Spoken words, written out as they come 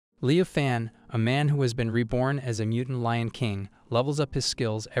Liu Fan, a man who has been reborn as a mutant lion king, levels up his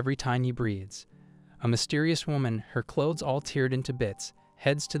skills every time he breathes. A mysterious woman, her clothes all teared into bits,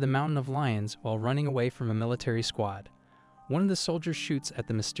 heads to the mountain of lions while running away from a military squad. One of the soldiers shoots at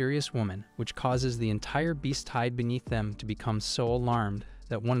the mysterious woman, which causes the entire beast hide beneath them to become so alarmed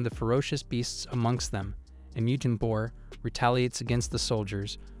that one of the ferocious beasts amongst them, a mutant boar, retaliates against the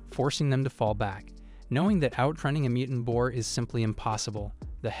soldiers, forcing them to fall back. Knowing that outrunning a mutant boar is simply impossible,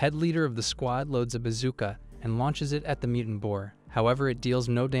 the head leader of the squad loads a bazooka and launches it at the mutant boar. However, it deals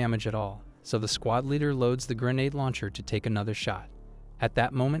no damage at all, so the squad leader loads the grenade launcher to take another shot. At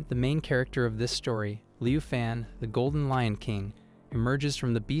that moment, the main character of this story, Liu Fan, the Golden Lion King, emerges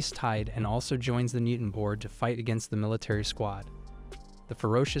from the beast hide and also joins the mutant boar to fight against the military squad. The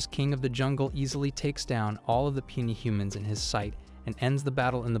ferocious king of the jungle easily takes down all of the puny humans in his sight and ends the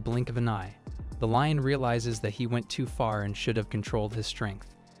battle in the blink of an eye. The lion realizes that he went too far and should have controlled his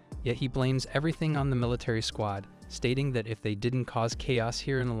strength. Yet he blames everything on the military squad, stating that if they didn't cause chaos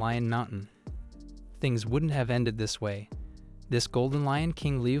here in the Lion Mountain, things wouldn't have ended this way. This Golden Lion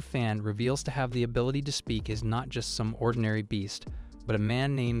King Liu Fan reveals to have the ability to speak is not just some ordinary beast, but a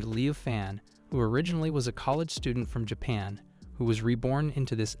man named Liu Fan, who originally was a college student from Japan, who was reborn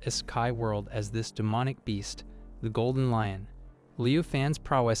into this isekai world as this demonic beast, the Golden Lion. Liu Fan's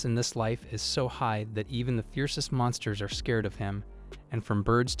prowess in this life is so high that even the fiercest monsters are scared of him, and from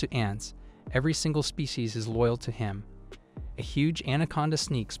birds to ants, every single species is loyal to him. A huge anaconda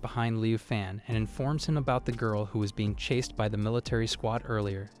sneaks behind Liu Fan and informs him about the girl who was being chased by the military squad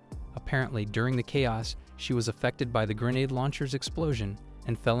earlier. Apparently, during the chaos, she was affected by the grenade launcher's explosion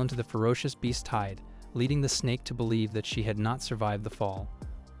and fell into the ferocious beast hide, leading the snake to believe that she had not survived the fall.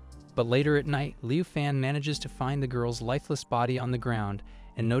 But later at night, Liu Fan manages to find the girl's lifeless body on the ground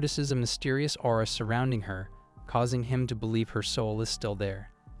and notices a mysterious aura surrounding her, causing him to believe her soul is still there.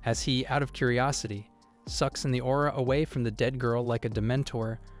 As he, out of curiosity, sucks in the aura away from the dead girl like a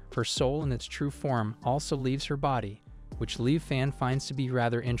dementor, her soul in its true form also leaves her body, which Liu Fan finds to be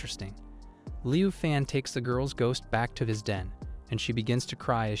rather interesting. Liu Fan takes the girl's ghost back to his den, and she begins to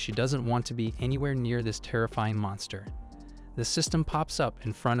cry as she doesn't want to be anywhere near this terrifying monster. The system pops up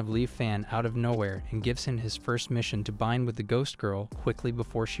in front of Liu Fan out of nowhere and gives him his first mission to bind with the ghost girl quickly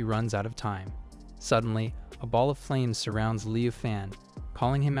before she runs out of time. Suddenly, a ball of flames surrounds Liu Fan,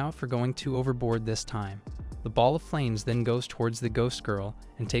 calling him out for going too overboard this time. The ball of flames then goes towards the ghost girl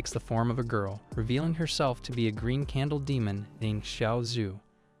and takes the form of a girl, revealing herself to be a green candle demon named Xiao Zhu.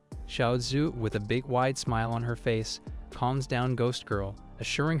 Xiao Zhu, with a big wide smile on her face, calms down Ghost Girl,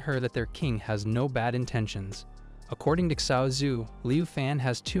 assuring her that their king has no bad intentions. According to Xiao Zhu, Liu Fan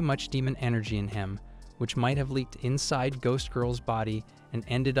has too much demon energy in him, which might have leaked inside Ghost Girl's body and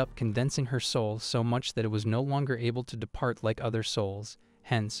ended up condensing her soul so much that it was no longer able to depart like other souls.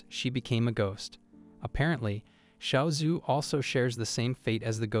 Hence, she became a ghost. Apparently, Xiao Zhu also shares the same fate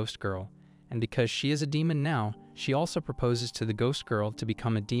as the Ghost Girl, and because she is a demon now, she also proposes to the Ghost Girl to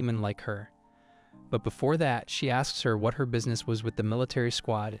become a demon like her. But before that, she asks her what her business was with the military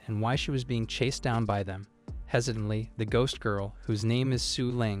squad and why she was being chased down by them. Hesitantly, the Ghost Girl, whose name is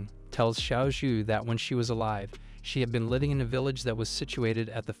Su Ling, tells Xiao Zhu that when she was alive, she had been living in a village that was situated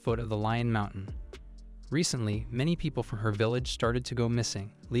at the foot of the Lion Mountain. Recently, many people from her village started to go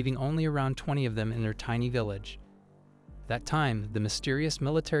missing, leaving only around 20 of them in their tiny village. That time, the mysterious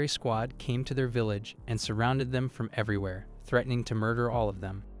military squad came to their village and surrounded them from everywhere, threatening to murder all of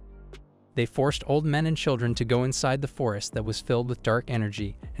them. They forced old men and children to go inside the forest that was filled with dark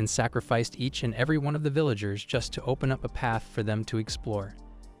energy and sacrificed each and every one of the villagers just to open up a path for them to explore.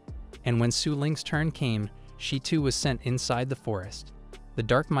 And when Su Ling's turn came, she too was sent inside the forest. The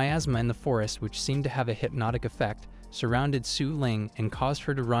dark miasma in the forest, which seemed to have a hypnotic effect, surrounded Su Ling and caused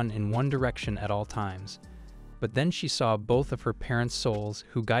her to run in one direction at all times. But then she saw both of her parents' souls,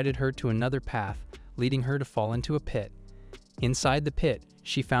 who guided her to another path, leading her to fall into a pit. Inside the pit,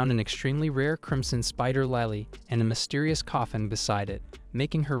 she found an extremely rare crimson spider lily and a mysterious coffin beside it,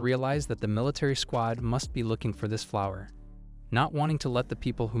 making her realize that the military squad must be looking for this flower. Not wanting to let the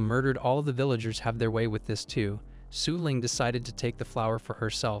people who murdered all of the villagers have their way with this too, Su Ling decided to take the flower for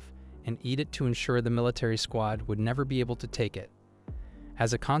herself and eat it to ensure the military squad would never be able to take it.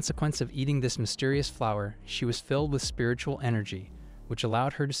 As a consequence of eating this mysterious flower, she was filled with spiritual energy, which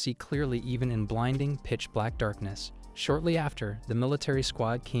allowed her to see clearly even in blinding, pitch-black darkness. Shortly after, the military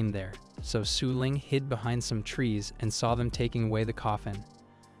squad came there, so Su Ling hid behind some trees and saw them taking away the coffin.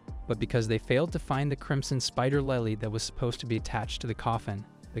 But because they failed to find the crimson spider lily that was supposed to be attached to the coffin,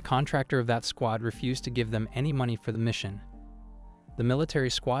 the contractor of that squad refused to give them any money for the mission. The military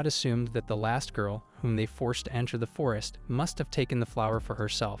squad assumed that the last girl, whom they forced to enter the forest, must have taken the flower for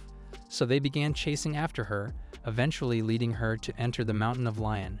herself, so they began chasing after her, eventually leading her to enter the Mountain of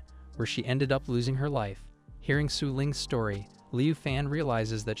Lion, where she ended up losing her life. Hearing Su Ling's story, Liu Fan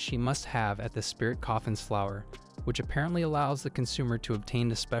realizes that she must have at the spirit coffin's flower, which apparently allows the consumer to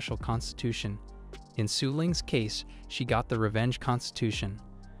obtain a special constitution. In Su Ling's case, she got the revenge constitution.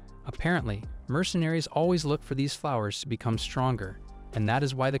 Apparently, mercenaries always look for these flowers to become stronger, and that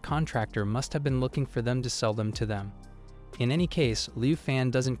is why the contractor must have been looking for them to sell them to them. In any case, Liu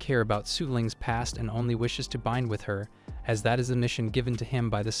Fan doesn't care about Su Ling's past and only wishes to bind with her, as that is the mission given to him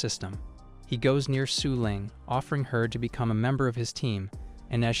by the system. He goes near Su Ling, offering her to become a member of his team,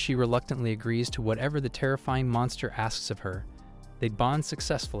 and as she reluctantly agrees to whatever the terrifying monster asks of her, they bond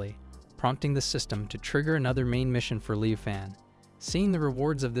successfully, prompting the system to trigger another main mission for Liu Fan. Seeing the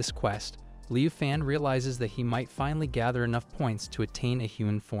rewards of this quest, Liu Fan realizes that he might finally gather enough points to attain a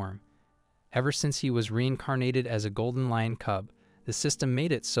human form. Ever since he was reincarnated as a golden lion cub, the system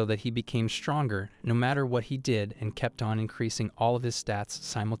made it so that he became stronger no matter what he did and kept on increasing all of his stats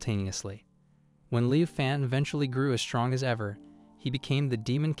simultaneously. When Liu Fan eventually grew as strong as ever, he became the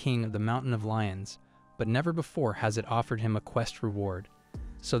demon king of the Mountain of Lions, but never before has it offered him a quest reward.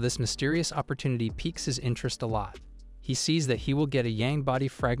 So this mysterious opportunity piques his interest a lot. He sees that he will get a yang body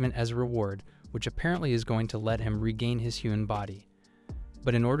fragment as a reward, which apparently is going to let him regain his human body.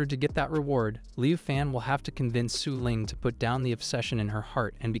 But in order to get that reward, Liu Fan will have to convince Su Ling to put down the obsession in her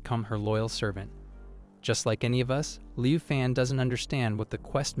heart and become her loyal servant. Just like any of us, Liu Fan doesn't understand what the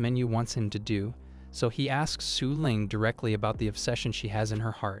quest menu wants him to do, so he asks Su Ling directly about the obsession she has in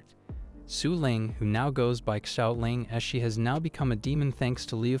her heart. Su Ling, who now goes by Xiao Ling as she has now become a demon thanks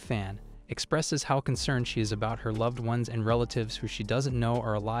to Liu Fan, expresses how concerned she is about her loved ones and relatives who she doesn't know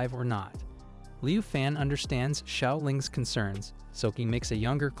are alive or not. Liu Fan understands Xiao Ling's concerns, so he makes a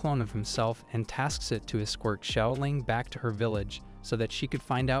younger clone of himself and tasks it to escort Xiao Ling back to her village so that she could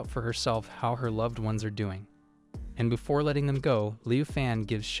find out for herself how her loved ones are doing. And before letting them go, Liu Fan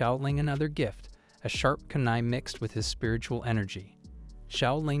gives Xiao Ling another gift, a sharp kunai mixed with his spiritual energy.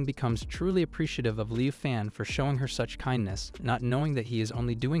 Xiao Ling becomes truly appreciative of Liu Fan for showing her such kindness, not knowing that he is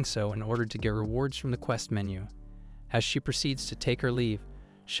only doing so in order to get rewards from the quest menu. As she proceeds to take her leave,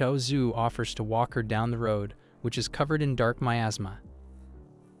 Xiao Zhu offers to walk her down the road, which is covered in dark miasma.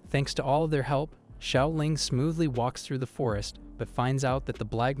 Thanks to all of their help, Xiao Ling smoothly walks through the forest, but finds out that the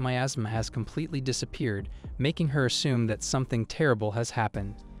black miasma has completely disappeared, making her assume that something terrible has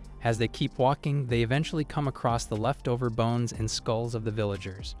happened. As they keep walking, they eventually come across the leftover bones and skulls of the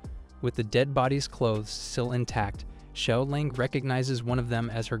villagers. With the dead bodies' clothes still intact, Xiao Ling recognizes one of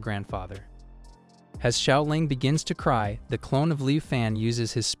them as her grandfather. As Xiao Ling begins to cry, the clone of Liu Fan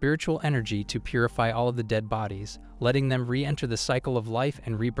uses his spiritual energy to purify all of the dead bodies, letting them re-enter the cycle of life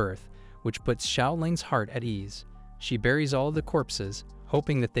and rebirth, which puts Xiao Ling's heart at ease. She buries all of the corpses,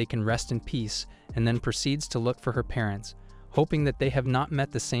 hoping that they can rest in peace, and then proceeds to look for her parents, hoping that they have not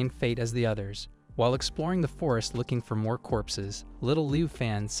met the same fate as the others. While exploring the forest looking for more corpses, little Liu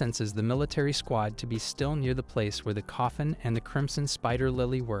Fan senses the military squad to be still near the place where the coffin and the crimson spider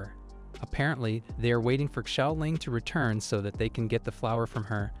lily were. Apparently, they are waiting for Xiao Ling to return so that they can get the flower from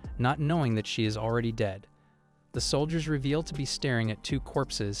her, not knowing that she is already dead. The soldiers reveal to be staring at two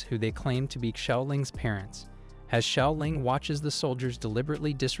corpses who they claim to be Xiao Ling's parents. As Xiao Ling watches the soldiers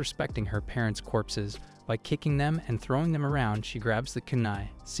deliberately disrespecting her parents' corpses by kicking them and throwing them around, she grabs the kunai,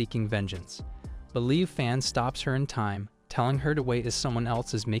 seeking vengeance. But Liu Fan stops her in time, telling her to wait as someone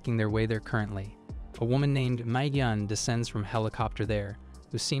else is making their way there currently. A woman named Mai Yun descends from a helicopter there,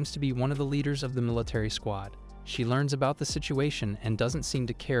 who seems to be one of the leaders of the military squad. She learns about the situation and doesn't seem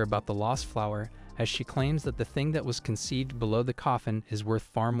to care about the lost flower, as she claims that the thing that was conceived below the coffin is worth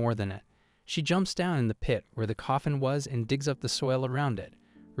far more than it. She jumps down in the pit where the coffin was and digs up the soil around it,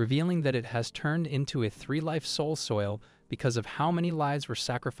 revealing that it has turned into a 3-life soul soil because of how many lives were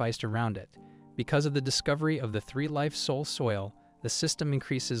sacrificed around it. Because of the discovery of the 3-life soul soil, the system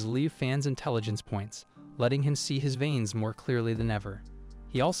increases Liu Fan's intelligence points, letting him see his veins more clearly than ever.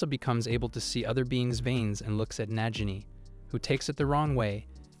 He also becomes able to see other beings' veins and looks at Najini, who takes it the wrong way,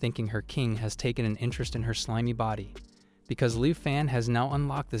 thinking her king has taken an interest in her slimy body. Because Liu Fan has now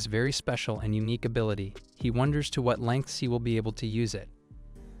unlocked this very special and unique ability, he wonders to what lengths he will be able to use it.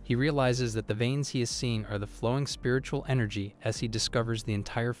 He realizes that the veins he is seeing are the flowing spiritual energy as he discovers the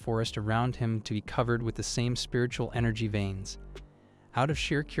entire forest around him to be covered with the same spiritual energy veins. Out of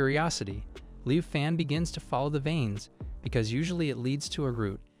sheer curiosity, Liu Fan begins to follow the veins, because usually it leads to a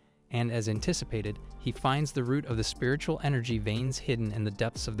root, and as anticipated, he finds the root of the spiritual energy veins hidden in the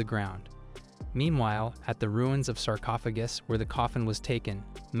depths of the ground. Meanwhile, at the ruins of sarcophagus where the coffin was taken,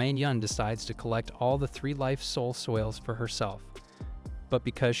 Mei Yun decides to collect all the 3 life soul soils for herself. But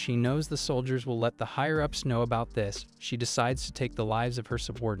because she knows the soldiers will let the higher-ups know about this, she decides to take the lives of her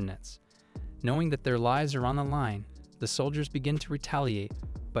subordinates. Knowing that their lives are on the line, the soldiers begin to retaliate,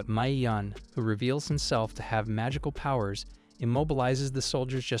 but Mei Yun, who reveals himself to have magical powers, immobilizes the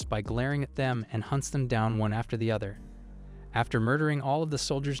soldiers just by glaring at them and hunts them down one after the other. After murdering all of the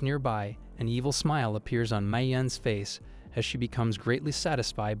soldiers nearby, an evil smile appears on Mei Yun's face as she becomes greatly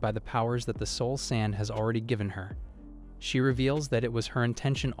satisfied by the powers that the soul sand has already given her. She reveals that it was her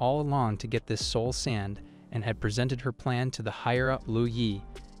intention all along to get this soul sand and had presented her plan to the higher-up Lu Yi,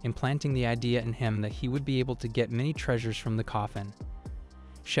 implanting the idea in him that he would be able to get many treasures from the coffin.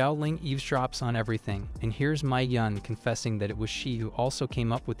 Xiaoling eavesdrops on everything and hears Mei Yun confessing that it was she who also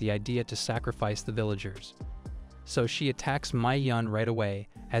came up with the idea to sacrifice the villagers. So she attacks Mei Yun right away,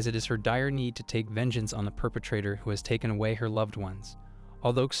 as it is her dire need to take vengeance on the perpetrator who has taken away her loved ones.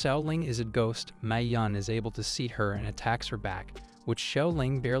 Although Xiaoling is a ghost, Mei Yun is able to see her and attacks her back, which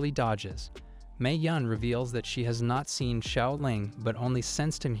Xiaoling barely dodges. Mei Yun reveals that she has not seen Xiaoling but only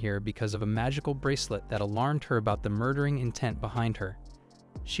sensed him here because of a magical bracelet that alarmed her about the murdering intent behind her.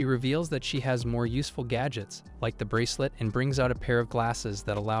 She reveals that she has more useful gadgets, like the bracelet, and brings out a pair of glasses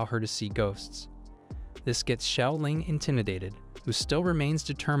that allow her to see ghosts. This gets Xiaoling intimidated, who still remains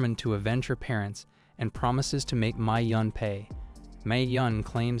determined to avenge her parents and promises to make Mei Yun pay. Mei Yun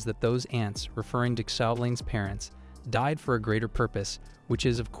claims that those ants, referring to Xiaoling's parents, died for a greater purpose, which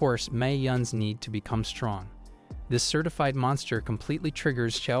is of course Mei Yun's need to become strong. This certified monster completely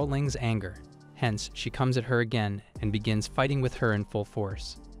triggers Xiaoling's anger. Hence, she comes at her again and begins fighting with her in full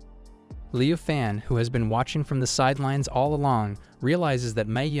force. Liu Fan, who has been watching from the sidelines all along, realizes that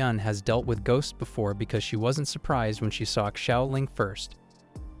Mei Yun has dealt with ghosts before because she wasn't surprised when she saw Xiaoling first.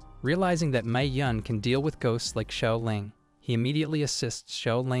 Realizing that Mei Yun can deal with ghosts like Xiaoling, he immediately assists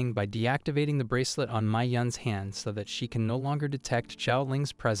Xiaoling by deactivating the bracelet on Mei Yun's hand so that she can no longer detect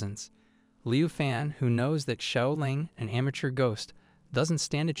Xiaoling's presence. Liu Fan, who knows that Xiaoling, an amateur ghost, doesn't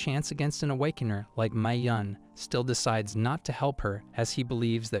stand a chance against an awakener like Mei Yun, still decides not to help her as he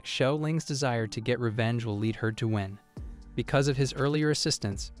believes that Xiaoling's desire to get revenge will lead her to win. Because of his earlier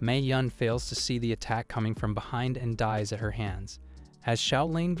assistance, Mei Yun fails to see the attack coming from behind and dies at her hands. As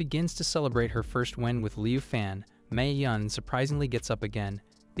Xiaoling begins to celebrate her first win with Liu Fan, Mei Yun surprisingly gets up again,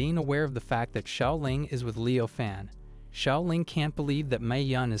 being aware of the fact that Xiaoling is with Liu Fan. Xiaoling can't believe that Mei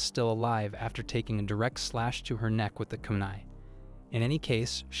Yun is still alive after taking a direct slash to her neck with the kunai. In any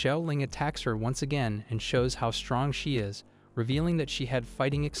case, Xiaoling attacks her once again and shows how strong she is, revealing that she had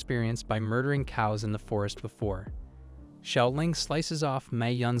fighting experience by murdering cows in the forest before. Xiaoling slices off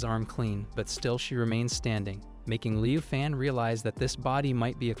Mei Yun's arm clean, but still she remains standing, making Liu Fan realize that this body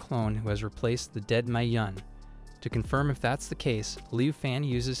might be a clone who has replaced the dead Mei Yun. To confirm if that's the case, Liu Fan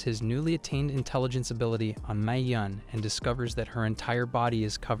uses his newly attained intelligence ability on Mei Yun and discovers that her entire body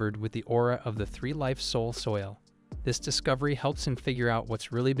is covered with the aura of the 3 life soul soil. This discovery helps him figure out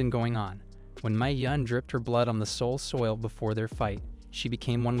what's really been going on. When Mei Yun dripped her blood on the soul soil before their fight, she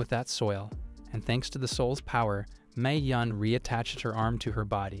became one with that soil, and thanks to the soul's power, Mei Yun reattached her arm to her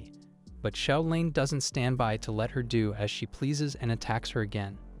body. But Xiaoling doesn't stand by to let her do as she pleases and attacks her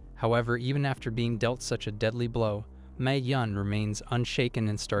again. However, even after being dealt such a deadly blow, Mei Yun remains unshaken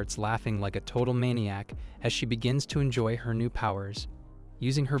and starts laughing like a total maniac as she begins to enjoy her new powers.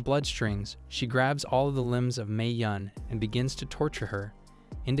 Using her bloodstrings, she grabs all of the limbs of Mei Yun and begins to torture her,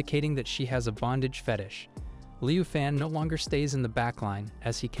 indicating that she has a bondage fetish. Liu Fan no longer stays in the backline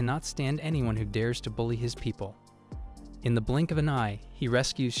as he cannot stand anyone who dares to bully his people. In the blink of an eye, he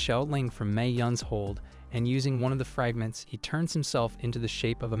rescues Xiaoling from Mei Yun's hold, and using one of the fragments, he turns himself into the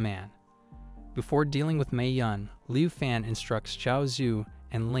shape of a man. Before dealing with Mei Yun, Liu Fan instructs Xiao Zhu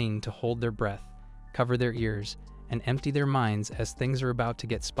and Ling to hold their breath, cover their ears, and empty their minds as things are about to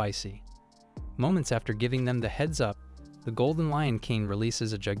get spicy. Moments after giving them the heads up, the Golden Lion King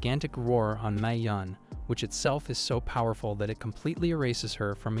releases a gigantic roar on Mei Yun, which itself is so powerful that it completely erases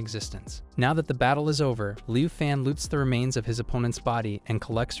her from existence. Now that the battle is over, Liu Fan loots the remains of his opponent's body and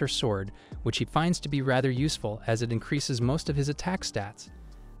collects her sword, which he finds to be rather useful as it increases most of his attack stats.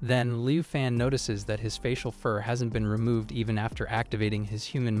 Then, Liu Fan notices that his facial fur hasn't been removed even after activating his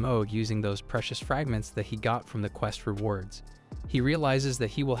human mode using those precious fragments that he got from the quest rewards. He realizes that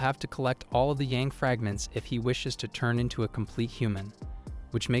he will have to collect all of the Yang fragments if he wishes to turn into a complete human,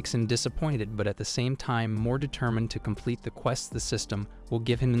 which makes him disappointed but at the same time more determined to complete the quests the system will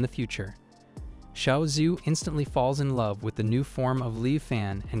give him in the future. Xiao Zhu instantly falls in love with the new form of Liu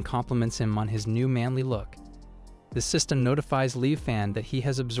Fan and compliments him on his new manly look. The system notifies Liu Fan that he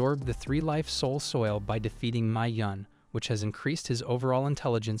has absorbed the 3-life soul soil by defeating Mai Yun, which has increased his overall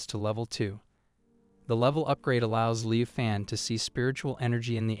intelligence to level 2. The level upgrade allows Liu Fan to see spiritual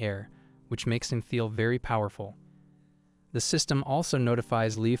energy in the air, which makes him feel very powerful. The system also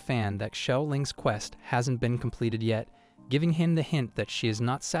notifies Liu Fan that Xiao Ling's quest hasn't been completed yet, giving him the hint that she is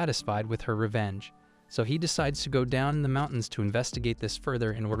not satisfied with her revenge. So he decides to go down in the mountains to investigate this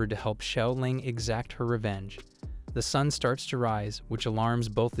further in order to help Xiao Ling exact her revenge. The sun starts to rise, which alarms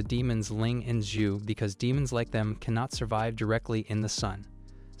both the demons Ling and Zhu because demons like them cannot survive directly in the sun.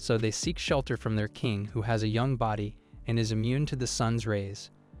 So they seek shelter from their king, who has a young body and is immune to the sun's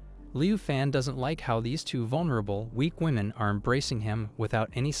rays. Liu Fan doesn't like how these two vulnerable, weak women are embracing him without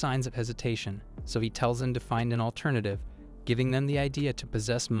any signs of hesitation, so he tells them to find an alternative, giving them the idea to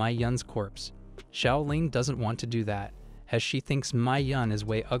possess Mai Yun's corpse. Xiao Ling doesn't want to do that, as she thinks Mai Yun is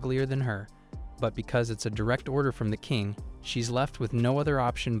way uglier than her, but because it's a direct order from the king, she's left with no other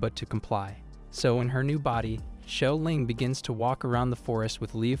option but to comply. So in her new body, Xiao Ling begins to walk around the forest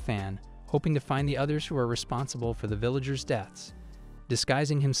with Liu Fan, hoping to find the others who are responsible for the villagers' deaths.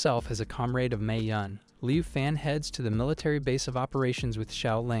 Disguising himself as a comrade of Mai Yun, Liu Fan heads to the military base of operations with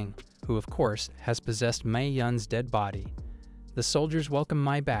Xiao Ling, who of course has possessed Mai Yun's dead body. The soldiers welcome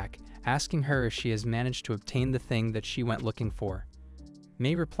Mai back, asking her if she has managed to obtain the thing that she went looking for.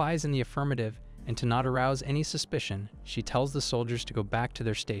 Mai replies in the affirmative, and to not arouse any suspicion, she tells the soldiers to go back to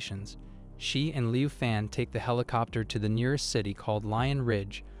their stations. She and Liu Fan take the helicopter to the nearest city called Lion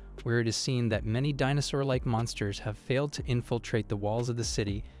Ridge, where it is seen that many dinosaur-like monsters have failed to infiltrate the walls of the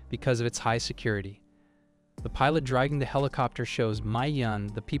city because of its high security. The pilot driving the helicopter shows Mai Yun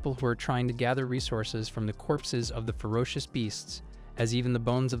the people who are trying to gather resources from the corpses of the ferocious beasts, as even the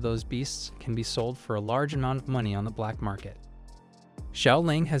bones of those beasts can be sold for a large amount of money on the black market. Xiao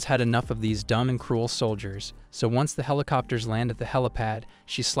Ling has had enough of these dumb and cruel soldiers, so once the helicopters land at the helipad,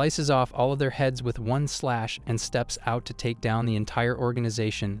 she slices off all of their heads with one slash and steps out to take down the entire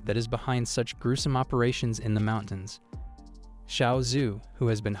organization that is behind such gruesome operations in the mountains. Xiao Zhu, who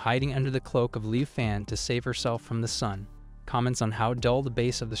has been hiding under the cloak of Liu Fan to save herself from the sun, comments on how dull the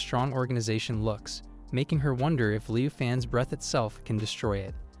base of the strong organization looks, making her wonder if Liu Fan's breath itself can destroy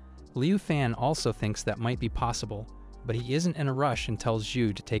it. Liu Fan also thinks that might be possible, but he isn't in a rush and tells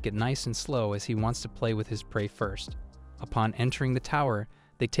Zhu to take it nice and slow as he wants to play with his prey first. Upon entering the tower,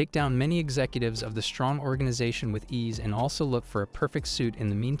 they take down many executives of the strong organization with ease and also look for a perfect suit in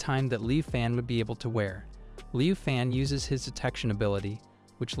the meantime that Liu Fan would be able to wear. Liu Fan uses his detection ability,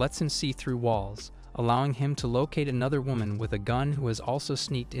 which lets him see through walls, allowing him to locate another woman with a gun who has also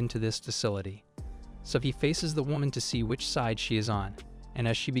sneaked into this facility. So he faces the woman to see which side she is on, and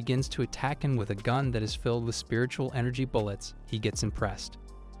as she begins to attack him with a gun that is filled with spiritual energy bullets, he gets impressed.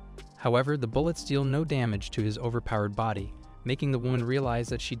 However, the bullets deal no damage to his overpowered body, making the woman realize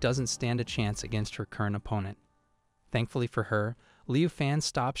that she doesn't stand a chance against her current opponent. Thankfully for her, Liu Fan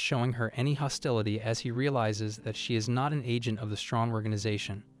stops showing her any hostility as he realizes that she is not an agent of the strong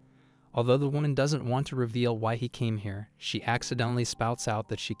organization. Although the woman doesn't want to reveal why he came here, she accidentally spouts out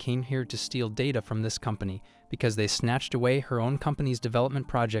that she came here to steal data from this company because they snatched away her own company's development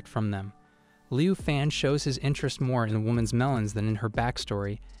project from them. Liu Fan shows his interest more in the woman's melons than in her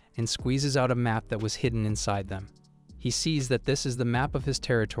backstory and squeezes out a map that was hidden inside them. He sees that this is the map of his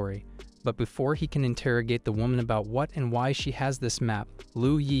territory, but before he can interrogate the woman about what and why she has this map,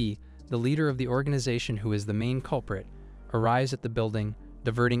 Lu Yi, the leader of the organization who is the main culprit, arrives at the building,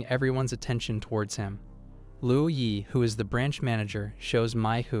 diverting everyone's attention towards him. Lu Yi, who is the branch manager, shows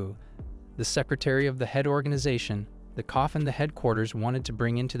Mai Hu, the secretary of the head organization, the coffin the headquarters wanted to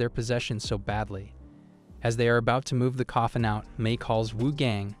bring into their possession so badly. As they are about to move the coffin out, Mai calls Wu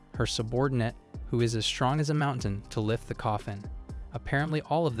Gang, her subordinate, who is as strong as a mountain, to lift the coffin. Apparently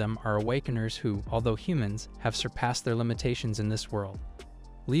all of them are awakeners who, although humans, have surpassed their limitations in this world.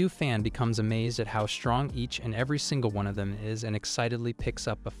 Liu Fan becomes amazed at how strong each and every single one of them is and excitedly picks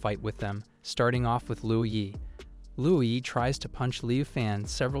up a fight with them, starting off with Lu Yi. Lu Yi tries to punch Liu Fan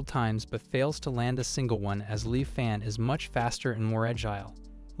several times but fails to land a single one as Liu Fan is much faster and more agile.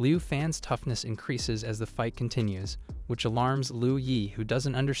 Liu Fan's toughness increases as the fight continues, which alarms Lu Yi, who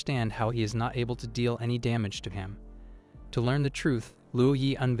doesn't understand how he is not able to deal any damage to him. To learn the truth, Lu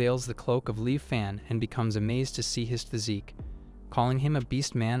Yi unveils the cloak of Liu Fan and becomes amazed to see his physique, calling him a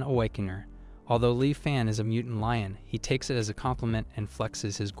beast-man awakener. Although Liu Fan is a mutant lion, he takes it as a compliment and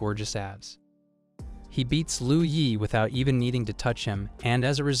flexes his gorgeous abs. He beats Lu Yi without even needing to touch him, and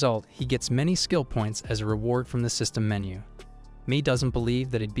as a result, he gets many skill points as a reward from the system menu. Mai doesn't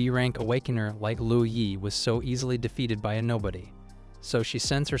believe that a B-rank awakener like Lu Yi was so easily defeated by a nobody. so she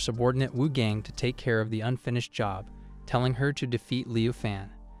sends her subordinate Wu Gang to take care of the unfinished job, telling her to defeat Liu Fan.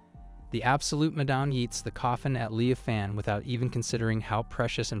 The absolute Madame yeets the coffin at Liu Fan without even considering how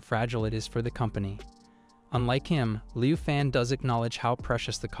precious and fragile it is for the company. Unlike him, Liu Fan does acknowledge how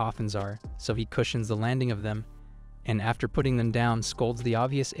precious the coffins are, so he cushions the landing of them, and after putting them down, scolds the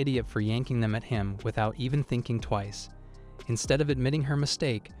obvious idiot for yanking them at him without even thinking twice. Instead of admitting her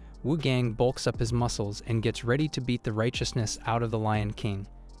mistake, Wu Gang bulks up his muscles and gets ready to beat the righteousness out of the Lion King.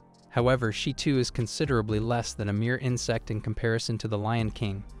 However, she too is considerably less than a mere insect in comparison to the Lion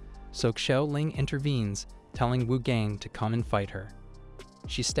King, so Xiaoling intervenes, telling Wu Gang to come and fight her.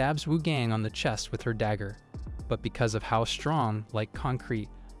 She stabs Wu Gang on the chest with her dagger, but because of how strong, like concrete,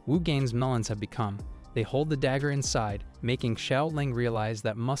 Wu Gang's melons have become, they hold the dagger inside, making Xiaoling realize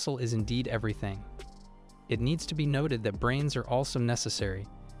that muscle is indeed everything. It needs to be noted that brains are also necessary,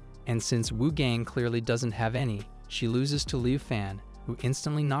 and since Wu Gang clearly doesn't have any, she loses to Liu Fan, who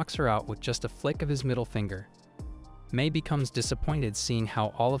instantly knocks her out with just a flick of his middle finger. Mei becomes disappointed seeing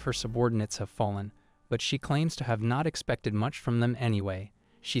how all of her subordinates have fallen, but she claims to have not expected much from them anyway.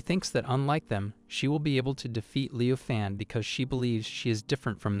 She thinks that unlike them, she will be able to defeat Liu Fan because she believes she is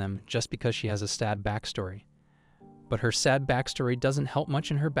different from them just because she has a sad backstory. But her sad backstory doesn't help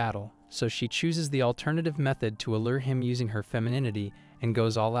much in her battle, so she chooses the alternative method to allure him using her femininity and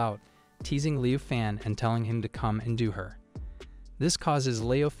goes all out, teasing Liu Fan and telling him to come and do her. This causes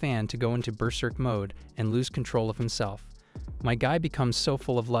Liu Fan to go into berserk mode and lose control of himself. My guy becomes so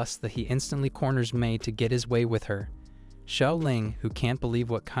full of lust that he instantly corners Mei to get his way with her. Xiaoling, who can't believe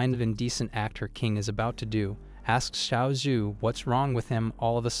what kind of indecent act her king is about to do, asks Xiao Zhu what's wrong with him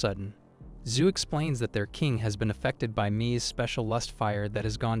all of a sudden. Zhu explains that their king has been affected by Mei's special lust fire that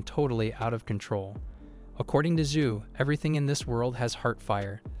has gone totally out of control. According to Zhu, everything in this world has heart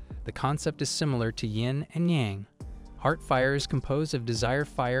fire. The concept is similar to yin and yang. Heart fire is composed of desire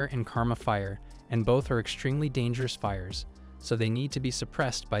fire and karma fire, and both are extremely dangerous fires, so they need to be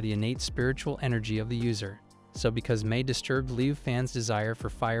suppressed by the innate spiritual energy of the user. So because Mei disturbed Liu Fan's desire for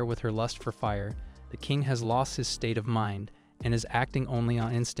fire with her lust for fire, the king has lost his state of mind and is acting only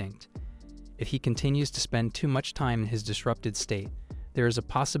on instinct. If he continues to spend too much time in his disrupted state, there is a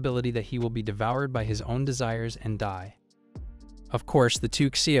possibility that he will be devoured by his own desires and die. Of course, the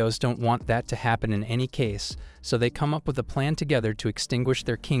two Xios don't want that to happen in any case, so they come up with a plan together to extinguish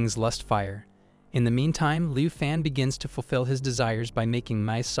their king's lust fire. In the meantime, Liu Fan begins to fulfill his desires by making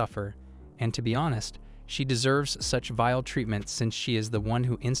Mei suffer, and to be honest, she deserves such vile treatment since she is the one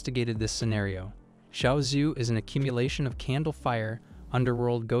who instigated this scenario. Xiao Zhu is an accumulation of candle fire,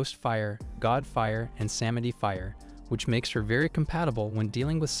 underworld ghost fire, god fire, and samedi fire, which makes her very compatible when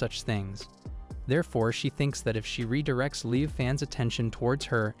dealing with such things. Therefore, she thinks that if she redirects Liu Fan's attention towards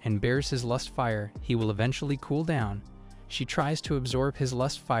her and bears his lust fire, he will eventually cool down. She tries to absorb his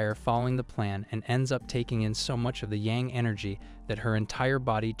lust fire following the plan and ends up taking in so much of the yang energy that her entire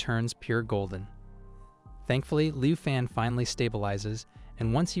body turns pure golden. Thankfully, Liu Fan finally stabilizes,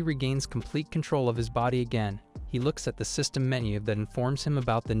 and once he regains complete control of his body again, he looks at the system menu that informs him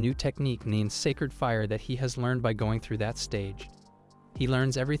about the new technique named Sacred Fire that he has learned by going through that stage. He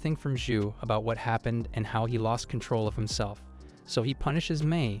learns everything from Zhu about what happened and how he lost control of himself, so he punishes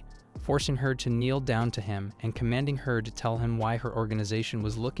Mei, forcing her to kneel down to him and commanding her to tell him why her organization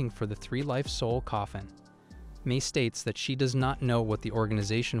was looking for the three-life soul coffin. Mei states that she does not know what the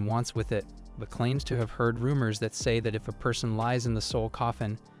organization wants with it, but claims to have heard rumors that say that if a person lies in the soul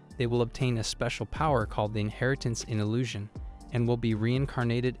coffin, they will obtain a special power called the inheritance in illusion, and will be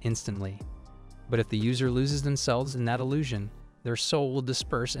reincarnated instantly. But if the user loses themselves in that illusion, their soul will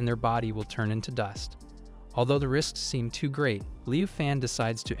disperse and their body will turn into dust. Although the risks seem too great, Liu Fan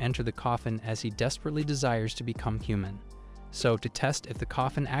decides to enter the coffin as he desperately desires to become human. So, to test if the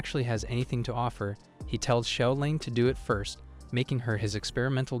coffin actually has anything to offer, he tells Xiaoling to do it first, making her his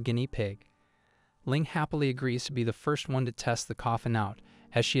experimental guinea pig. Ling happily agrees to be the first one to test the coffin out,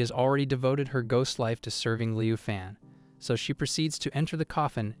 as she has already devoted her ghost life to serving Liu Fan. So she proceeds to enter the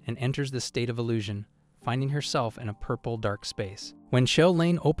coffin and enters the state of illusion, finding herself in a purple dark space. When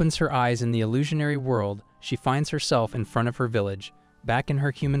Xiaoling opens her eyes in the illusionary world, she finds herself in front of her village, back in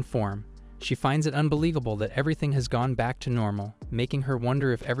her human form. She finds it unbelievable that everything has gone back to normal, making her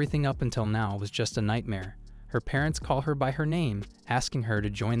wonder if everything up until now was just a nightmare. Her parents call her by her name, asking her to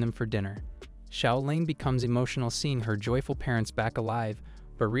join them for dinner. Xiaoling becomes emotional seeing her joyful parents back alive,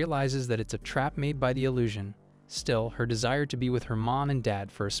 but realizes that it's a trap made by the illusion. Still, her desire to be with her mom and dad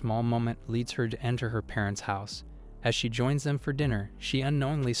for a small moment leads her to enter her parents' house. As she joins them for dinner, she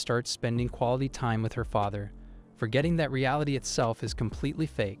unknowingly starts spending quality time with her father, forgetting that reality itself is completely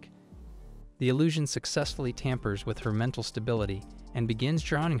fake. The illusion successfully tampers with her mental stability and begins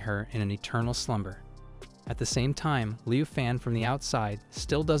drowning her in an eternal slumber. At the same time, Liu Fan from the outside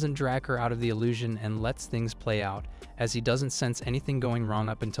still doesn't drag her out of the illusion and lets things play out, as he doesn't sense anything going wrong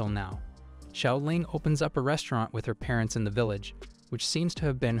up until now. Xiaoling opens up a restaurant with her parents in the village, which seems to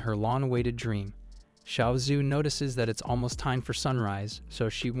have been her long-awaited dream. Xiaozhu notices that it's almost time for sunrise, so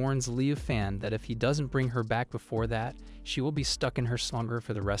she warns Liu Fan that if he doesn't bring her back before that, she will be stuck in her slumber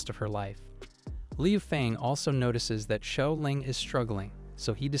for the rest of her life. Liu Fang also notices that Xiaoling is struggling,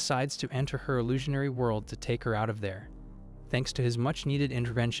 so he decides to enter her illusionary world to take her out of there. Thanks to his much-needed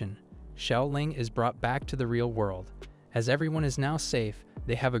intervention, Xiaoling is brought back to the real world. As everyone is now safe,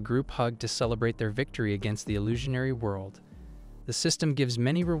 they have a group hug to celebrate their victory against the illusionary world. The system gives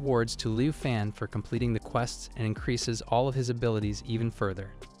many rewards to Liu Fan for completing the quests and increases all of his abilities even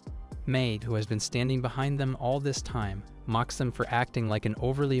further. Maid, who has been standing behind them all this time, mocks them for acting like an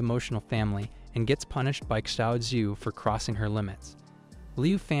overly emotional family and gets punished by Xiaozhu for crossing her limits.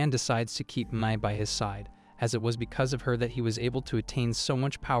 Liu Fan decides to keep Mai by his side, as it was because of her that he was able to attain so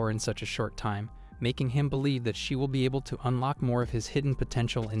much power in such a short time, making him believe that she will be able to unlock more of his hidden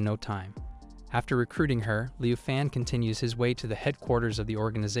potential in no time. After recruiting her, Liu Fan continues his way to the headquarters of the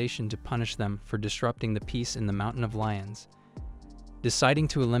organization to punish them for disrupting the peace in the Mountain of Lions. Deciding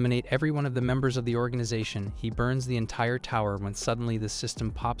to eliminate every one of the members of the organization, he burns the entire tower when suddenly the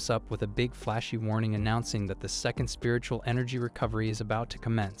system pops up with a big flashy warning announcing that the second spiritual energy recovery is about to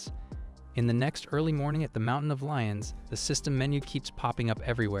commence. In the next early morning at the Mountain of Lions, the system menu keeps popping up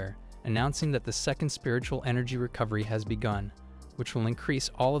everywhere, announcing that the second spiritual energy recovery has begun, which will increase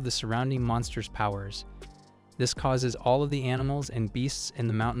all of the surrounding monsters' powers. This causes all of the animals and beasts in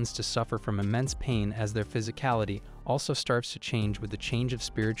the mountains to suffer from immense pain, as their physicality also starts to change with the change of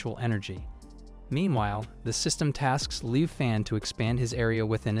spiritual energy. Meanwhile, the system tasks Liu Fan to expand his area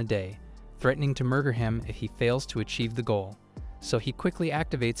within a day, threatening to murder him if he fails to achieve the goal. So he quickly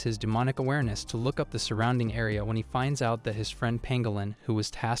activates his demonic awareness to look up the surrounding area when he finds out that his friend Pangolin, who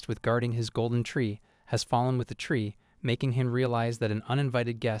was tasked with guarding his golden tree, has fallen with the tree, making him realize that an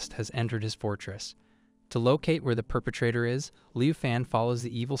uninvited guest has entered his fortress. To locate where the perpetrator is, Liu Fan follows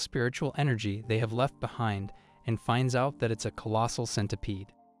the evil spiritual energy they have left behind and finds out that it's a colossal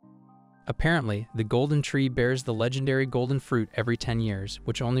centipede. Apparently, the golden tree bears the legendary golden fruit every 10 years,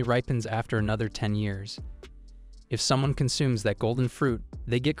 which only ripens after another 10 years. If someone consumes that golden fruit,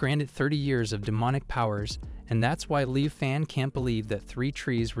 they get granted 30 years of demonic powers, and that's why Liu Fan can't believe that 3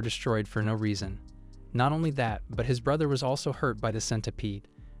 trees were destroyed for no reason. Not only that, but his brother was also hurt by the centipede.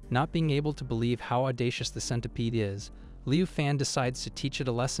 Not being able to believe how audacious the centipede is, Liu Fan decides to teach it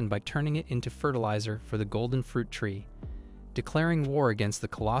a lesson by turning it into fertilizer for the golden fruit tree. Declaring war against the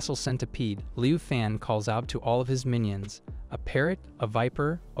colossal centipede, Liu Fan calls out to all of his minions, a parrot, a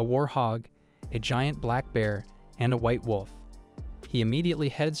viper, a warhog, a giant black bear, and a white wolf. He immediately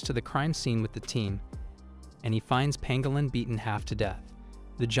heads to the crime scene with the team, and he finds Pangolin beaten half to death.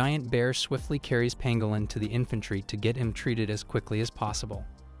 The giant bear swiftly carries Pangolin to the infantry to get him treated as quickly as possible.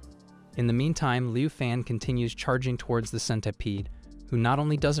 In the meantime, Liu Fan continues charging towards the centipede, who not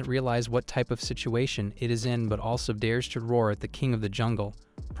only doesn't realize what type of situation it is in but also dares to roar at the king of the jungle,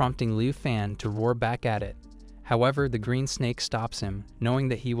 prompting Liu Fan to roar back at it. However, the green snake stops him, knowing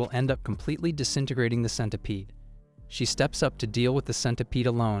that he will end up completely disintegrating the centipede. She steps up to deal with the centipede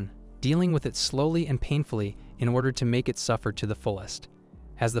alone, dealing with it slowly and painfully in order to make it suffer to the fullest.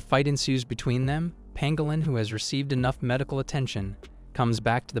 As the fight ensues between them, Pangolin, who has received enough medical attention, comes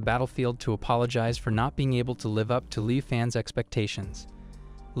back to the battlefield to apologize for not being able to live up to Liu Fan's expectations.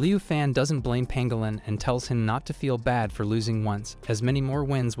 Liu Fan doesn't blame Pangolin and tells him not to feel bad for losing once, as many more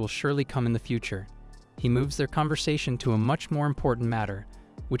wins will surely come in the future. He moves their conversation to a much more important matter,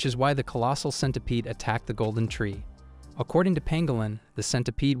 which is why the colossal centipede attacked the golden tree. According to Pangolin, the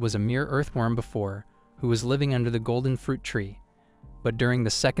centipede was a mere earthworm before, who was living under the golden fruit tree. But during the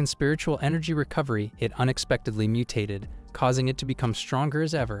second spiritual energy recovery, it unexpectedly mutated, causing it to become stronger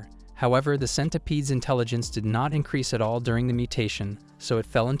as ever. However, the centipede's intelligence did not increase at all during the mutation, so it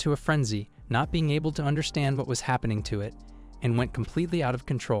fell into a frenzy, not being able to understand what was happening to it, and went completely out of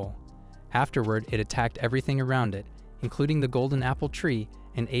control. Afterward, it attacked everything around it, including the golden apple tree,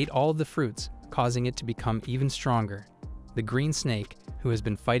 and ate all of the fruits, causing it to become even stronger. The green snake, who has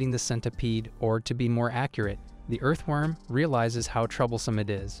been fighting the centipede, or to be more accurate, the earthworm, realizes how troublesome it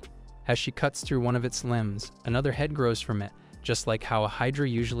is. As she cuts through one of its limbs, another head grows from it, just like how a hydra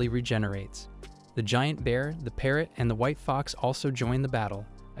usually regenerates. The giant bear, the parrot, and the white fox also join the battle,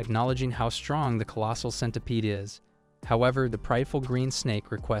 acknowledging how strong the colossal centipede is. However, the prideful green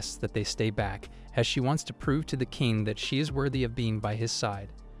snake requests that they stay back, as she wants to prove to the king that she is worthy of being by his side.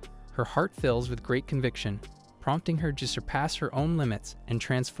 Her heart fills with great conviction, prompting her to surpass her own limits and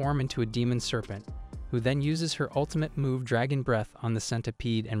transform into a demon serpent, who then uses her ultimate move, Dragon Breath, on the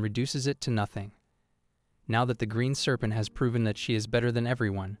centipede and reduces it to nothing. Now that the green serpent has proven that she is better than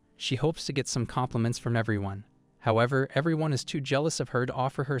everyone, she hopes to get some compliments from everyone. However, everyone is too jealous of her to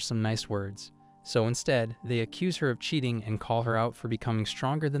offer her some nice words. So instead, they accuse her of cheating and call her out for becoming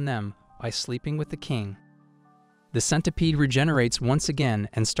stronger than them by sleeping with the king. The centipede regenerates once again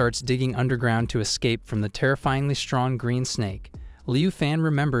and starts digging underground to escape from the terrifyingly strong green snake. Liu Fan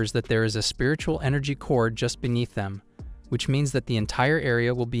remembers that there is a spiritual energy core just beneath them, which means that the entire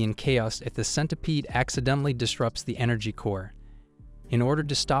area will be in chaos if the centipede accidentally disrupts the energy core. In order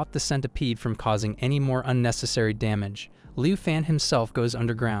to stop the centipede from causing any more unnecessary damage, Liu Fan himself goes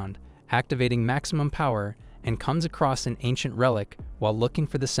underground, activating maximum power, and comes across an ancient relic while looking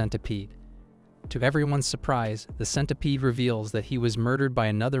for the centipede. To everyone's surprise, the centipede reveals that he was murdered by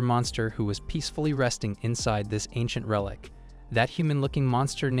another monster who was peacefully resting inside this ancient relic. That human-looking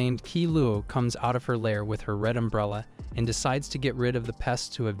monster named Qi Luo comes out of her lair with her red umbrella and decides to get rid of the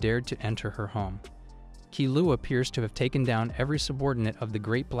pests who have dared to enter her home. Qi Luo appears to have taken down every subordinate of the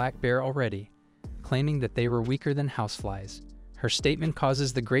Great Black Bear already, claiming that they were weaker than houseflies. Her statement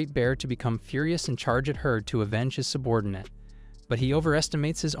causes the Great Bear to become furious and charge at her to avenge his subordinate. But he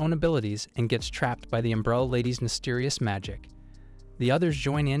overestimates his own abilities and gets trapped by the Umbrella Lady's mysterious magic. The others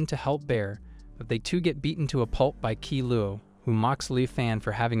join in to help Bear, but they too get beaten to a pulp by Qi Luo, who mocks Liu Fan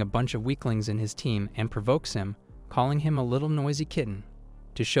for having a bunch of weaklings in his team and provokes him, calling him a little noisy kitten.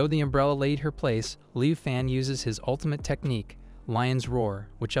 To show the Umbrella Lady her place, Liu Fan uses his ultimate technique, Lion's Roar,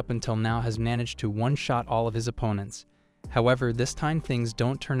 which up until now has managed to one-shot all of his opponents. However, this time things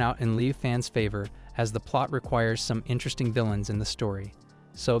don't turn out in Liu Fan's favor, as the plot requires some interesting villains in the story.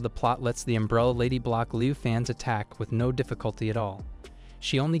 So the plot lets the Umbrella Lady block Liu Fan's attack with no difficulty at all.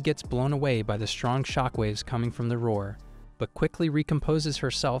 She only gets blown away by the strong shockwaves coming from the roar, but quickly recomposes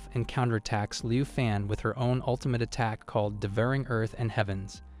herself and counterattacks Liu Fan with her own ultimate attack called Devouring Earth and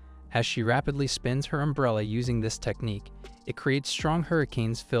Heavens. As she rapidly spins her umbrella using this technique, it creates strong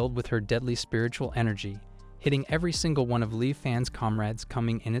hurricanes filled with her deadly spiritual energy, hitting every single one of Liu Fan's comrades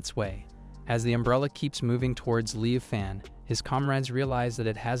coming in its way. As the umbrella keeps moving towards Liu Fan, his comrades realize that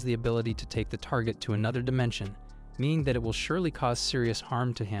it has the ability to take the target to another dimension, meaning that it will surely cause serious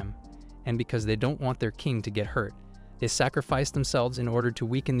harm to him, and because they don't want their king to get hurt, they sacrifice themselves in order to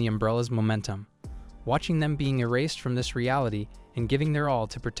weaken the umbrella's momentum. Watching them being erased from this reality and giving their all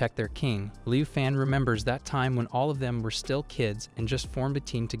to protect their king, Liu Fan remembers that time when all of them were still kids and just formed a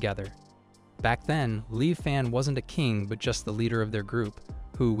team together. Back then, Liu Fan wasn't a king but just the leader of their group,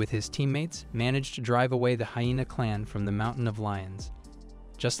 who, with his teammates, managed to drive away the hyena clan from the Mountain of Lions.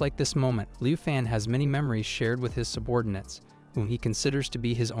 Just like this moment, Liu Fan has many memories shared with his subordinates, whom he considers to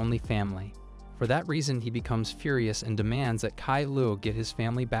be his only family. For that reason, he becomes furious and demands that Qi Luo get his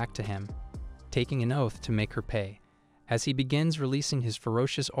family back to him, taking an oath to make her pay. As he begins releasing his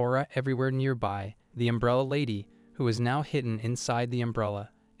ferocious aura everywhere nearby, the Umbrella Lady, who is now hidden inside the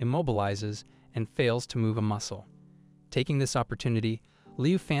umbrella, immobilizes and fails to move a muscle. Taking this opportunity,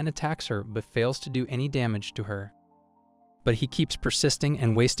 Liu Fan attacks her but fails to do any damage to her. But he keeps persisting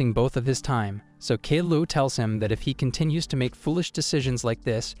and wasting both of his time, so Qi Luo tells him that if he continues to make foolish decisions like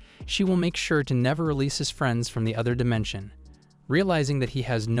this, she will make sure to never release his friends from the other dimension. Realizing that he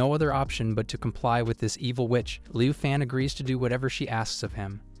has no other option but to comply with this evil witch, Liu Fan agrees to do whatever she asks of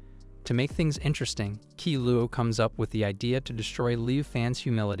him. To make things interesting, Qi Luo comes up with the idea to destroy Liu Fan's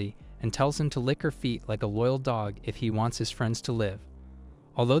humility and tells him to lick her feet like a loyal dog if he wants his friends to live.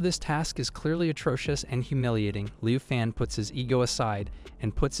 Although this task is clearly atrocious and humiliating, Liu Fan puts his ego aside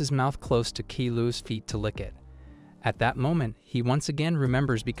and puts his mouth close to Qi Luo's feet to lick it. At that moment, he once again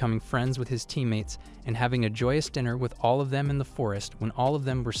remembers becoming friends with his teammates and having a joyous dinner with all of them in the forest when all of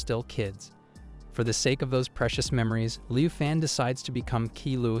them were still kids. For the sake of those precious memories, Liu Fan decides to become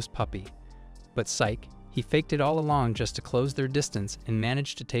Qi Luo's puppy. But psych, he faked it all along just to close their distance and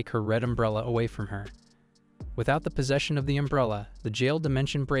managed to take her red umbrella away from her. Without the possession of the umbrella, the jail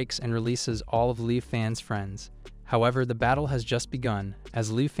dimension breaks and releases all of Liu Fan's friends. However, the battle has just begun,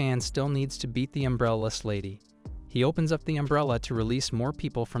 as Liu Fan still needs to beat the umbrella-less lady. He opens up the umbrella to release more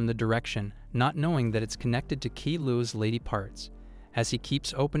people from the direction, not knowing that it's connected to Qi Luo's lady parts. As he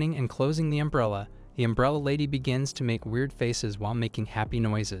keeps opening and closing the umbrella lady begins to make weird faces while making happy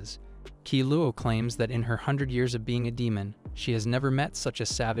noises. Qi Luo claims that in her 100 years of being a demon, she has never met such a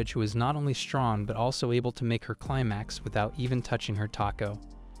savage who is not only strong but also able to make her climax without even touching her taco.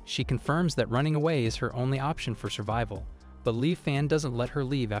 She confirms that running away is her only option for survival, but Liu Fan doesn't let her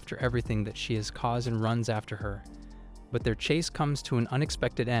leave after everything that she has caused and runs after her. but their chase comes to an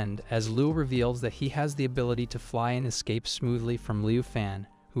unexpected end as Liu reveals that he has the ability to fly and escape smoothly from Liu Fan,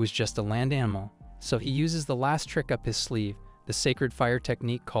 who is just a land animal. So he uses the last trick up his sleeve, the sacred fire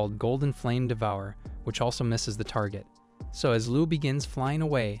technique called Golden Flame Devour, which also misses the target. So as Liu begins flying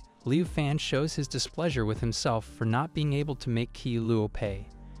away, Liu Fan shows his displeasure with himself for not being able to make Qi Luo pay.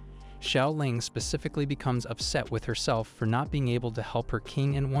 Xiao Ling specifically becomes upset with herself for not being able to help her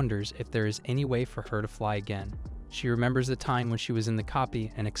king and wonders if there is any way for her to fly again. She remembers the time when she was in the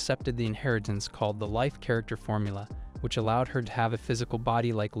copy and accepted the inheritance called the life character formula, which allowed her to have a physical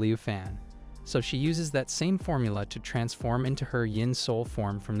body like Liu Fan. So she uses that same formula to transform into her yin soul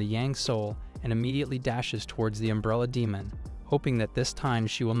form from the yang soul and immediately dashes towards the umbrella demon, hoping that this time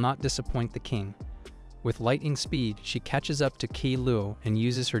she will not disappoint the king. With lightning speed, she catches up to Qi Luo and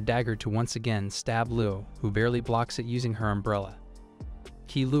uses her dagger to once again stab Luo, who barely blocks it using her umbrella.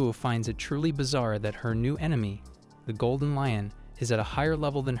 Qi Luo finds it truly bizarre that her new enemy, the Golden Lion, is at a higher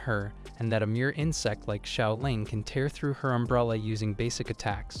level than her, and that a mere insect like Xiao Ling can tear through her umbrella using basic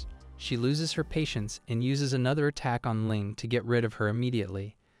attacks. She loses her patience and uses another attack on Ling to get rid of her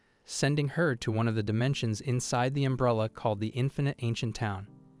immediately, sending her to one of the dimensions inside the umbrella called the Infinite Ancient Town.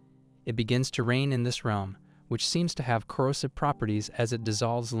 It begins to rain in this realm, which seems to have corrosive properties as it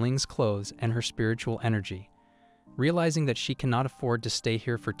dissolves Ling's clothes and her spiritual energy. Realizing that she cannot afford to stay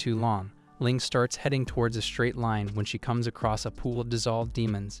here for too long, Ling starts heading towards a straight line when she comes across a pool of dissolved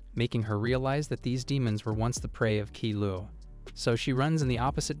demons, making her realize that these demons were once the prey of Qi Luo. So she runs in the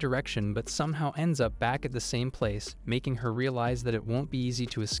opposite direction but somehow ends up back at the same place, making her realize that it won't be easy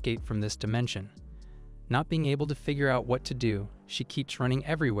to escape from this dimension. Not being able to figure out what to do, she keeps running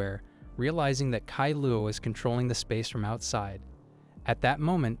everywhere, realizing that Qi Luo is controlling the space from outside. At that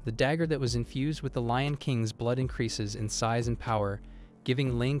moment, the dagger that was infused with the Lion King's blood increases in size and power,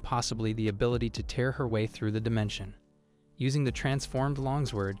 giving Ling possibly the ability to tear her way through the dimension. Using the transformed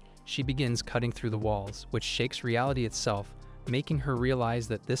longsword, she begins cutting through the walls, which shakes reality itself, making her realize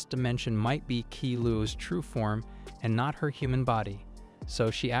that this dimension might be Qi Luo's true form and not her human body. So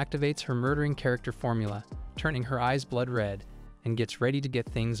she activates her murdering character formula, turning her eyes blood red, and gets ready to get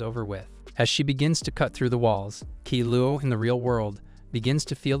things over with. As she begins to cut through the walls, Qi Luo in the real world begins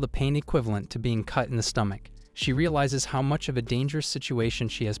to feel the pain equivalent to being cut in the stomach. She realizes how much of a dangerous situation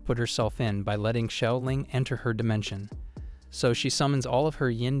she has put herself in by letting Xiao Ling enter her dimension. So she summons all of her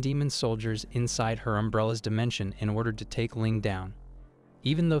Yin demon soldiers inside her umbrella's dimension in order to take Ling down.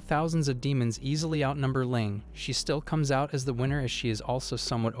 Even though thousands of demons easily outnumber Ling, she still comes out as the winner as she is also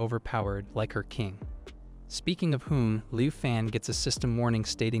somewhat overpowered, like her king. Speaking of whom, Liu Fan gets a system warning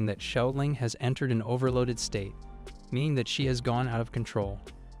stating that Xiao Ling has entered an overloaded state, meaning that she has gone out of control.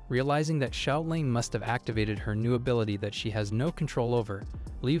 Realizing that Xiao Ling must have activated her new ability that she has no control over,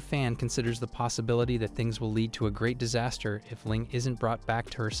 Liu Fan considers the possibility that things will lead to a great disaster if Ling isn't brought back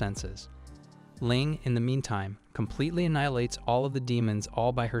to her senses. Ling, in the meantime, completely annihilates all of the demons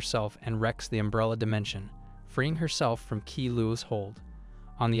all by herself and wrecks the umbrella dimension, freeing herself from Qi Luo's hold.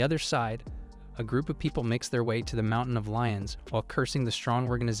 On the other side, a group of people makes their way to the Mountain of Lions while cursing the strong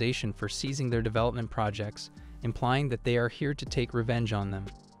organization for seizing their development projects, implying that they are here to take revenge on them.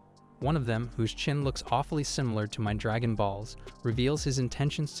 One of them, whose chin looks awfully similar to my Dragon Balls, reveals his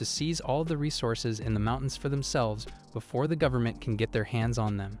intentions to seize all of the resources in the mountains for themselves before the government can get their hands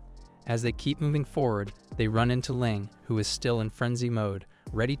on them. As they keep moving forward, they run into Ling, who is still in frenzy mode,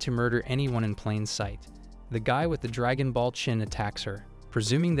 ready to murder anyone in plain sight. The guy with the Dragon Ball chin attacks her,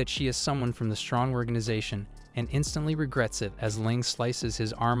 presuming that she is someone from the strong organization, and instantly regrets it as Ling slices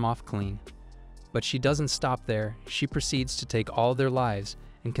his arm off clean. But she doesn't stop there. She proceeds to take all their lives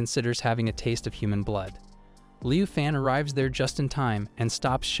and considers having a taste of human blood. Liu Fan arrives there just in time and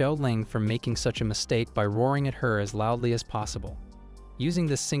stops Xiao Ling from making such a mistake by roaring at her as loudly as possible. Using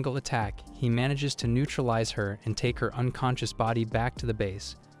this single attack, he manages to neutralize her and take her unconscious body back to the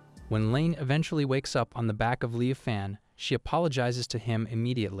base. When Ling eventually wakes up on the back of Liu Fan, she apologizes to him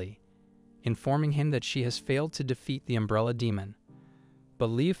immediately, informing him that she has failed to defeat the Umbrella Demon. But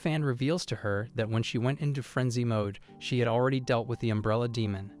Liu Fan reveals to her that when she went into frenzy mode, she had already dealt with the Umbrella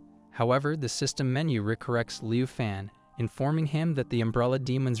Demon. However, the system menu recorrects Liu Fan, informing him that the Umbrella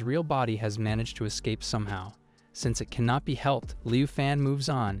Demon's real body has managed to escape somehow. Since it cannot be helped, Liu Fan moves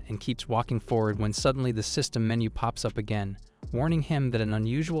on and keeps walking forward when suddenly the system menu pops up again, warning him that an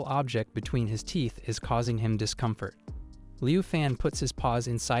unusual object between his teeth is causing him discomfort. Liu Fan puts his paws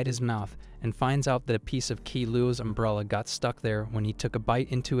inside his mouth and finds out that a piece of Qi Luo's umbrella got stuck there when he took a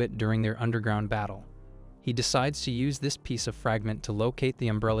bite into it during their underground battle. He decides to use this piece of fragment to locate the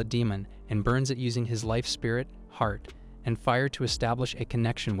Umbrella Demon and burns it using his life spirit, heart, and fire to establish a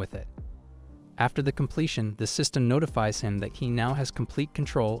connection with it. After the completion, the system notifies him that he now has complete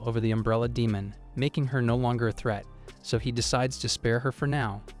control over the umbrella demon, making her no longer a threat, so he decides to spare her for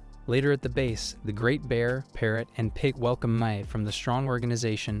now. Later at the base, the great bear, parrot, and pig welcome Mai from the strong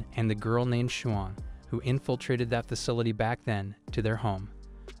organization and the girl named Shuang, who infiltrated that facility back then, to their home.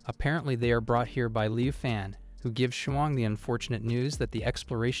 Apparently they are brought here by Liu Fan, who gives Shuang the unfortunate news that the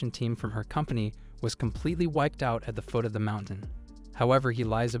exploration team from her company was completely wiped out at the foot of the mountain. However, he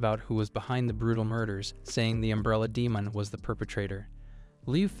lies about who was behind the brutal murders, saying the umbrella demon was the perpetrator.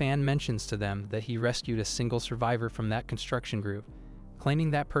 Liu Fan mentions to them that he rescued a single survivor from that construction group, claiming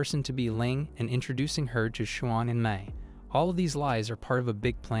that person to be Ling and introducing her to Shuang and Mei. All of these lies are part of a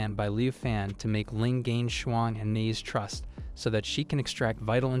big plan by Liu Fan to make Ling gain Shuang and Mei's trust, so that she can extract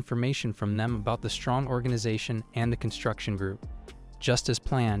vital information from them about the strong organization and the construction group. Just as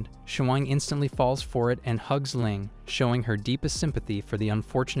planned, Shuang instantly falls for it and hugs Ling, showing her deepest sympathy for the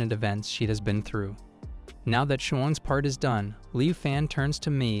unfortunate events she has been through. Now that Shuang's part is done, Liu Fan turns to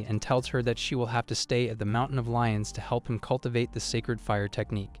Mei and tells her that she will have to stay at the Mountain of Lions to help him cultivate the sacred fire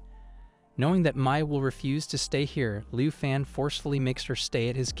technique. Knowing that Mai will refuse to stay here, Liu Fan forcefully makes her stay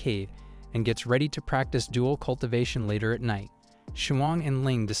at his cave and gets ready to practice dual cultivation later at night. Shuang and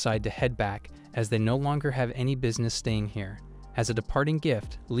Ling decide to head back, as they no longer have any business staying here. As a departing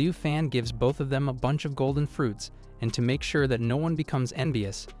gift, Liu Fan gives both of them a bunch of golden fruits, and to make sure that no one becomes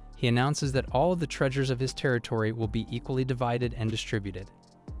envious, he announces that all of the treasures of his territory will be equally divided and distributed.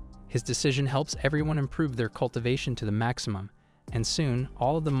 His decision helps everyone improve their cultivation to the maximum, and soon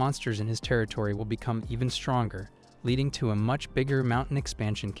all of the monsters in his territory will become even stronger, leading to a much bigger mountain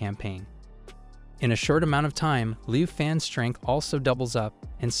expansion campaign. In a short amount of time, Liu Fan's strength also doubles up,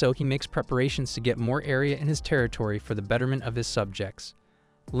 and so he makes preparations to get more area in his territory for the betterment of his subjects.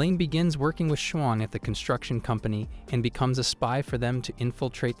 Ling begins working with Shuang at the construction company and becomes a spy for them to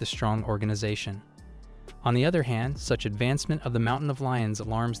infiltrate the strong organization. On the other hand, such advancement of the Mountain of Lions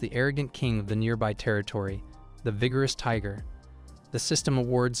alarms the arrogant king of the nearby territory, the vigorous tiger. The system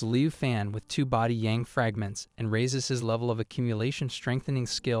awards Liu Fan with 2 body yang fragments and raises his level of accumulation strengthening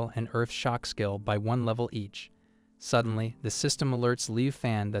skill and earth shock skill by 1 level each. Suddenly, the system alerts Liu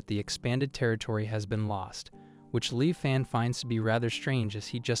Fan that the expanded territory has been lost, which Liu Fan finds to be rather strange as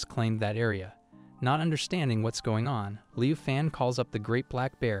he just claimed that area. Not understanding what's going on, Liu Fan calls up the Great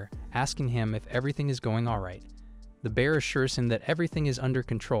Black Bear, asking him if everything is going alright. The bear assures him that everything is under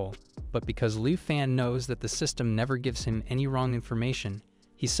control, but because Liu Fan knows that the system never gives him any wrong information,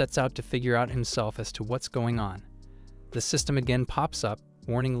 he sets out to figure out himself as to what's going on. The system again pops up,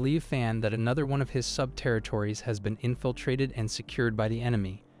 warning Liu Fan that another one of his sub-territories has been infiltrated and secured by the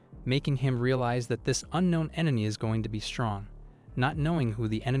enemy, making him realize that this unknown enemy is going to be strong. Not knowing who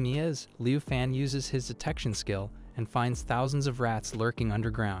the enemy is, Liu Fan uses his detection skill and finds thousands of rats lurking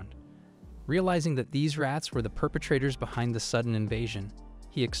underground. Realizing that these rats were the perpetrators behind the sudden invasion,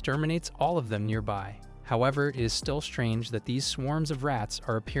 he exterminates all of them nearby. However, it is still strange that these swarms of rats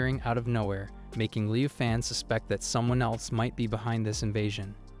are appearing out of nowhere, making Liu Fan suspect that someone else might be behind this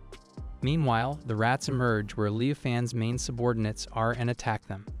invasion. Meanwhile, the rats emerge where Liu Fan's main subordinates are and attack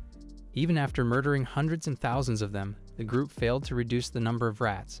them. Even after murdering hundreds and thousands of them, the group failed to reduce the number of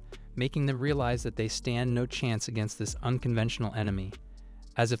rats, making them realize that they stand no chance against this unconventional enemy.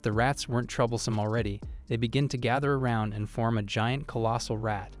 As if the rats weren't troublesome already, they begin to gather around and form a giant colossal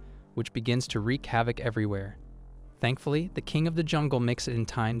rat, which begins to wreak havoc everywhere. Thankfully, the king of the jungle makes it in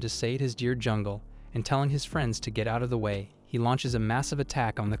time to save his dear jungle, and telling his friends to get out of the way, he launches a massive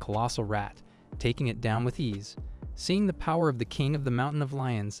attack on the colossal rat, taking it down with ease. Seeing the power of the king of the Mountain of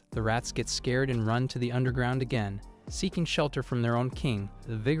Lions, the rats get scared and run to the underground again, seeking shelter from their own king,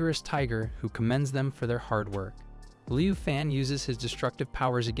 the vigorous tiger, who commends them for their hard work. Liu Fan uses his destructive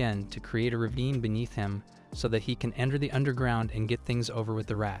powers again to create a ravine beneath him so that he can enter the underground and get things over with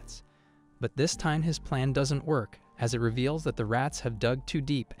the rats. But this time his plan doesn't work, as it reveals that the rats have dug too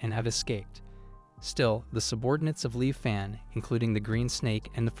deep and have escaped. Still, the subordinates of Liu Fan, including the green snake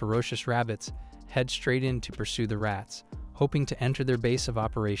and the ferocious rabbits, head straight in to pursue the rats, hoping to enter their base of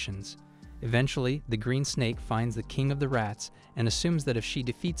operations. Eventually, the green snake finds the king of the rats and assumes that if she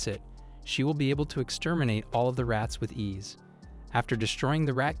defeats it, she will be able to exterminate all of the rats with ease. After destroying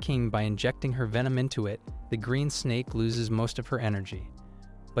the Rat King by injecting her venom into it, the green snake loses most of her energy.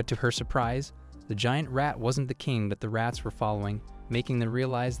 But to her surprise, the giant rat wasn't the king that the rats were following, making them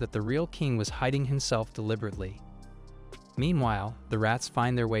realize that the real king was hiding himself deliberately. Meanwhile, the rats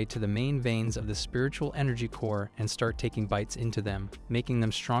find their way to the main veins of the spiritual energy core and start taking bites into them, making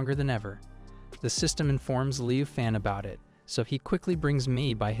them stronger than ever. The system informs Liu Fan about it, so he quickly brings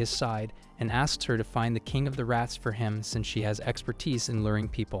Mei by his side and asks her to find the king of the rats for him since she has expertise in luring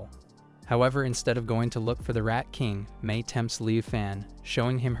people. However, instead of going to look for the Rat King, Mei tempts Liu Fan,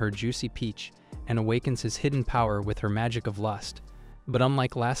 showing him her juicy peach, and awakens his hidden power with her magic of lust. But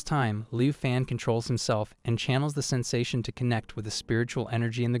unlike last time, Liu Fan controls himself and channels the sensation to connect with the spiritual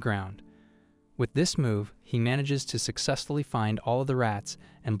energy in the ground. With this move, he manages to successfully find all of the rats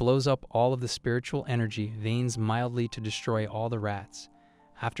and blows up all of the spiritual energy veins mildly to destroy all the rats.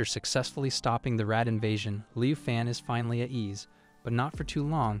 After successfully stopping the rat invasion, Liu Fan is finally at ease, but not for too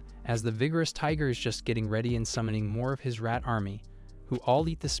long, as the vigorous tiger is just getting ready and summoning more of his rat army, who all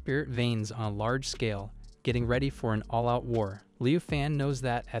eat the spirit veins on a large scale, getting ready for an all-out war. Liu Fan knows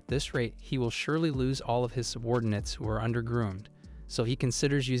that, at this rate, he will surely lose all of his subordinates who are undergroomed, so he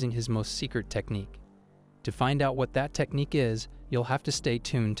considers using his most secret technique. To find out what that technique is, you'll have to stay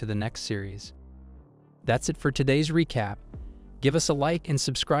tuned to the next series. That's it for today's recap. Give us a like and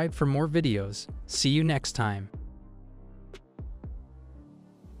subscribe for more videos. See you next time.